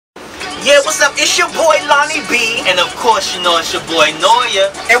Yeah, what's up? It's your boy Lonnie B. And of course, you know it's your boy Noya.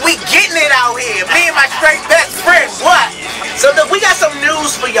 And we getting it out here. Me and my straight best friend. What? So look, we got some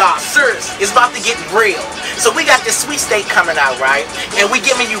news for y'all. Sirs, it's about to get real. So we got this Sweepstakes coming out, right? And we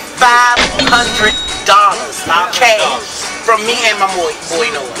giving you $500 cash from me and my boy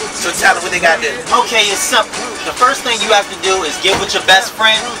Noah. So tell them what they gotta do. Okay, it's simple. The first thing you have to do is get with your best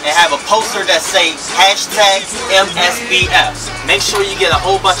friend and have a poster that say #MSBF. Make sure you get a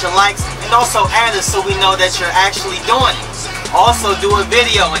whole bunch of likes and also add us so we know that you're actually doing it. Also do a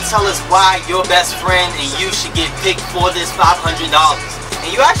video and tell us why your best friend and you should get picked for this $500. And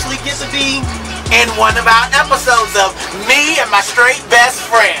you actually get to be in one of our episodes of Me and My Straight Best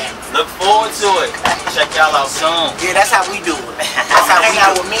Friend. Look forward to it. Check y'all out soon. Yeah, that's how we do it. That's how we hang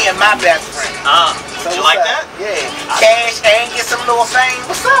out with me and my best friend. So you like that? Yeah. Cash and get some little fame.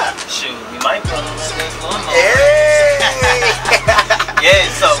 What's up? Shoot, we might put on that one more. Hey.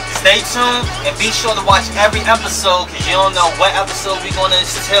 Yeah, so stay tuned and be sure to watch every episode because you don't know what episode we're going to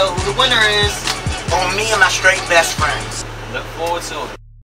tell who the winner is. On Me and My Straight Best Friends. Look forward to it.